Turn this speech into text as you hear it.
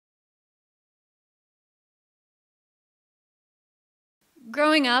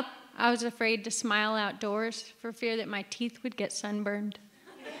Growing up, I was afraid to smile outdoors for fear that my teeth would get sunburned.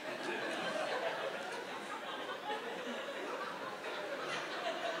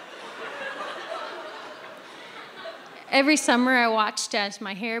 Every summer I watched as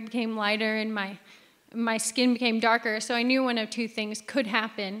my hair became lighter and my skin became darker, so I knew one of two things could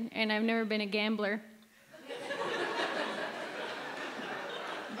happen, and I've never been a gambler.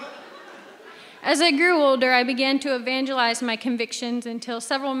 As I grew older, I began to evangelize my convictions until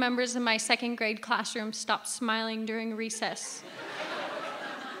several members of my second grade classroom stopped smiling during recess.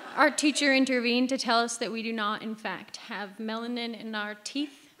 Our teacher intervened to tell us that we do not, in fact, have melanin in our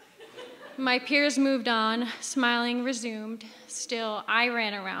teeth. My peers moved on, smiling resumed. Still, I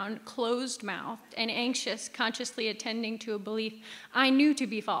ran around, closed-mouthed and anxious, consciously attending to a belief I knew to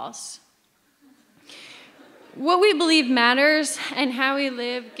be false. What we believe matters, and how we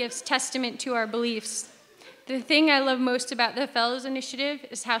live gives testament to our beliefs. The thing I love most about the Fellows Initiative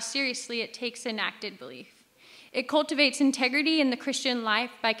is how seriously it takes enacted belief. It cultivates integrity in the Christian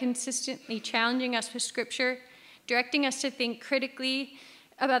life by consistently challenging us with Scripture, directing us to think critically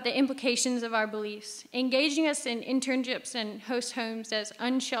about the implications of our beliefs, engaging us in internships and host homes as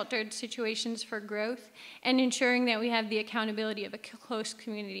unsheltered situations for growth, and ensuring that we have the accountability of a close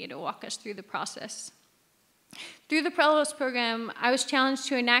community to walk us through the process. Through the Fellows program, I was challenged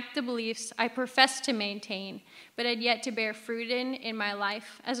to enact the beliefs I professed to maintain, but had yet to bear fruit in my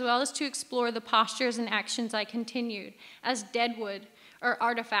life, as well as to explore the postures and actions I continued as deadwood or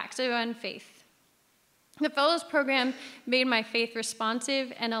artifacts of unfaith. The Fellows program made my faith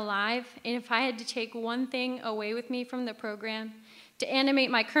responsive and alive, and if I had to take one thing away with me from the program to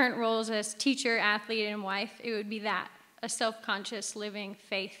animate my current roles as teacher, athlete, and wife, it would be that, a self-conscious living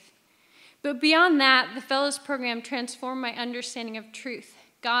faith. But beyond that, the Fellows program transformed my understanding of truth,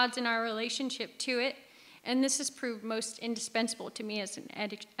 God's and our relationship to it, and this has proved most indispensable to me as an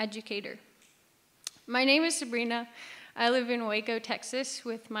educator. My name is Sabrina. I live in Waco, Texas,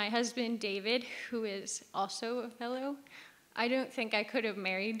 with my husband, David, who is also a fellow. I don't think I could have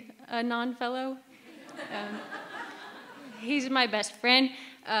married a non-fellow. He's my best friend,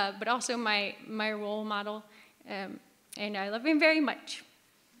 but also my role model, and I love him very much.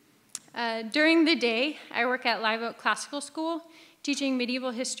 During the day, I work at Live Oak Classical School, teaching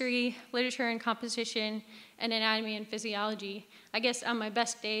medieval history, literature and composition, and anatomy and physiology. I guess on my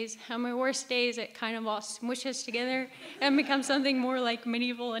best days. On my worst days, it kind of all smooshes together and becomes something more like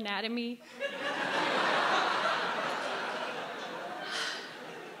medieval anatomy.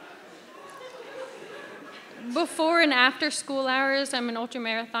 Before and after school hours, I'm an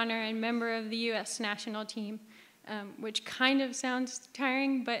ultramarathoner and member of the U.S. national team. Which kind of sounds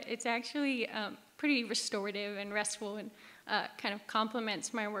tiring, but it's actually pretty restorative and restful and kind of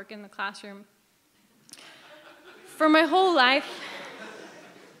complements my work in the classroom. For my whole life,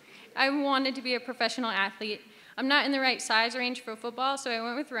 I wanted to be a professional athlete. I'm not in the right size range for football, so I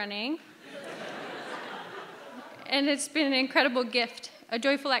went with running. And it's been an incredible gift, a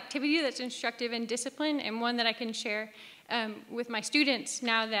joyful activity that's instructive and disciplined, and one that I can share with my students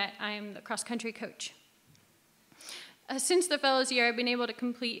now that I'm the cross-country coach. Since the Fellows year, I've been able to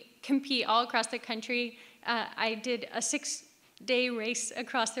compete all across the country. I did a 6-day race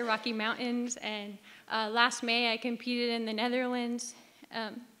across the Rocky Mountains, and last May I competed in the Netherlands,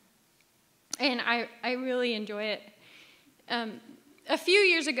 and I really enjoy it. A few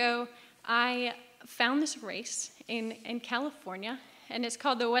years ago, I found this race in California, and it's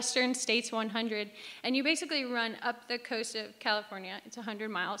called the Western States 100, and you basically run up the coast of California. It's 100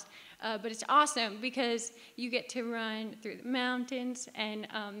 miles. But it's awesome because you get to run through the mountains, and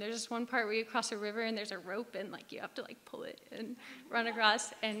there's this one part where you cross a river and there's a rope, and like you have to like pull it and run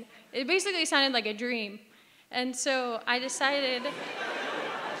across, and it basically sounded like a dream. And so I decided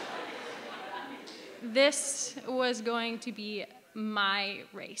this was going to be my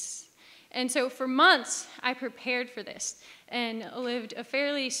race. And so for months I prepared for this and lived a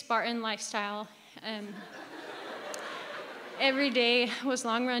fairly Spartan lifestyle. Every day was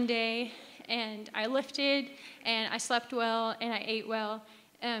long run day, and I lifted, and I slept well, and I ate well.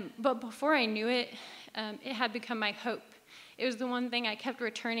 But before I knew it, it had become my hope. It was the one thing I kept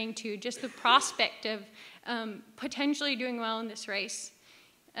returning to, just the prospect of potentially doing well in this race.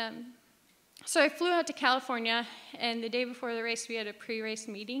 So I flew out to California, and the day before the race, we had a pre-race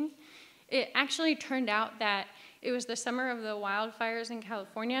meeting. It actually turned out that it was the summer of the wildfires in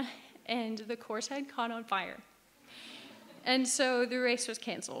California, and the course had caught on fire. And so the race was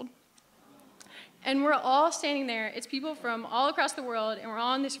canceled. And we're all standing there. It's people from all across the world, and we're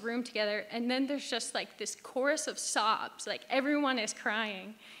all in this room together. And then there's just like this chorus of sobs, like everyone is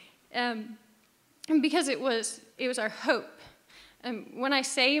crying. And because it was our hope. When I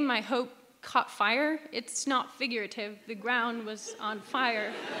say my hope caught fire, it's not figurative. The ground was on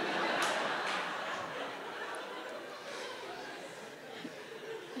fire.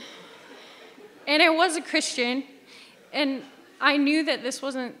 And I was a Christian, and I knew that this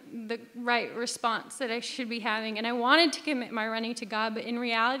wasn't the right response that I should be having, and I wanted to commit my running to God, but in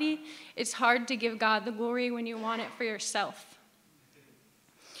reality, it's hard to give God the glory when you want it for yourself.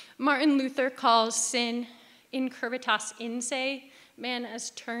 Martin Luther calls sin incurvatas in se, man as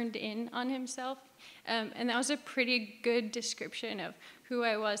turned in on himself, and that was a pretty good description of who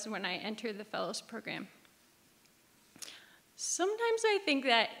I was when I entered the Fellows program. Sometimes I think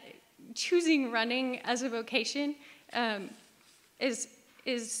that choosing running as a vocation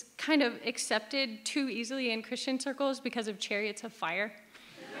is kind of accepted too easily in Christian circles because of chariots of fire.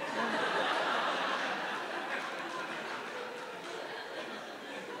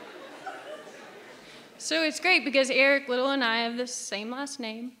 So it's great because Eric Little and I have the same last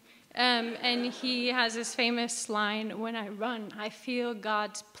name, and he has this famous line, "When I run, I feel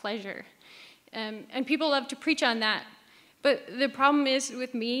God's pleasure." And people love to preach on that. But the problem is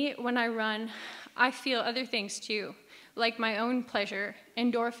with me, when I run, I feel other things too, like my own pleasure,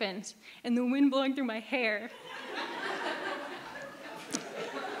 endorphins, and the wind blowing through my hair,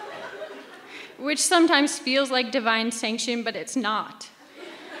 which sometimes feels like divine sanction, but it's not.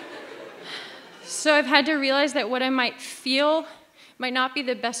 So I've had to realize that what I might feel might not be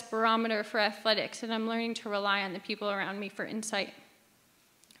the best barometer for athletics, and I'm learning to rely on the people around me for insight.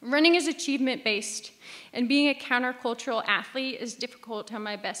 Running is achievement-based, and being a countercultural athlete is difficult on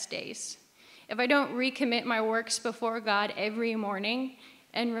my best days. If I don't recommit my works before God every morning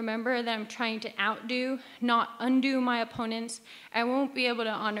and remember that I'm trying to outdo, not undo my opponents, I won't be able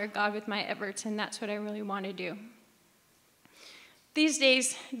to honor God with my efforts, and that's what I really want to do. These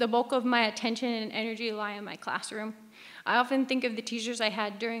days, the bulk of my attention and energy lie in my classroom. I often think of the teachers I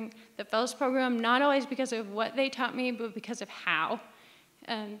had during the Fellows program, not always because of what they taught me, but because of how.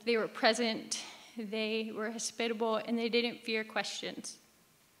 They were present, they were hospitable, and they didn't fear questions.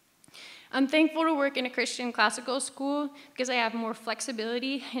 I'm thankful to work in a Christian classical school because I have more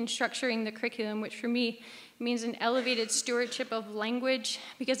flexibility in structuring the curriculum, which for me means an elevated stewardship of language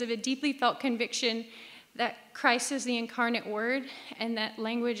because of a deeply felt conviction that Christ is the incarnate word and that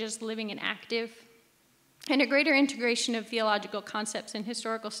language is living and active, and a greater integration of theological concepts and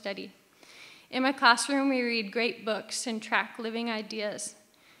historical study. In my classroom, we read great books and track living ideas.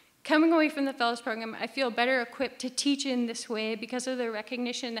 Coming away from the Fellows program, I feel better equipped to teach in this way because of the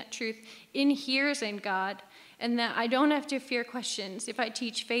recognition that truth inheres in God and that I don't have to fear questions if I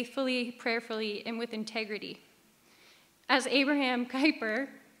teach faithfully, prayerfully, and with integrity. As Abraham Kuyper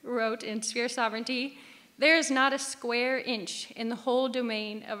wrote in Sphere Sovereignty, there is not a square inch in the whole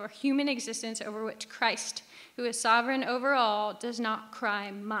domain of our human existence over which Christ, who is sovereign over all, does not cry,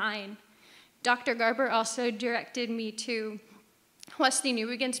 mine. Dr. Garber also directed me to Wesley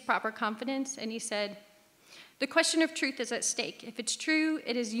Newbegin's Proper Confidence, and he said, "The question of truth is at stake. If it's true,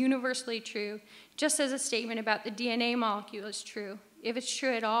 it is universally true, just as a statement about the DNA molecule is true. If it's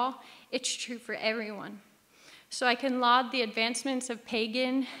true at all, it's true for everyone." So I can laud the advancements of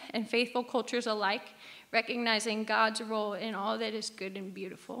pagan and faithful cultures alike, recognizing God's role in all that is good and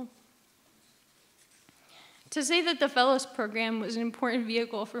beautiful. To say that the Fellows program was an important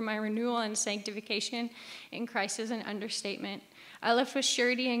vehicle for my renewal and sanctification in Christ is an understatement. I left with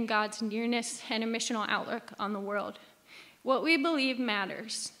surety in God's nearness and a missional outlook on the world. What we believe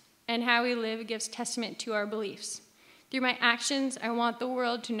matters, and how we live gives testament to our beliefs. Through my actions, I want the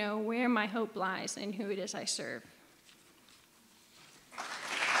world to know where my hope lies and who it is I serve.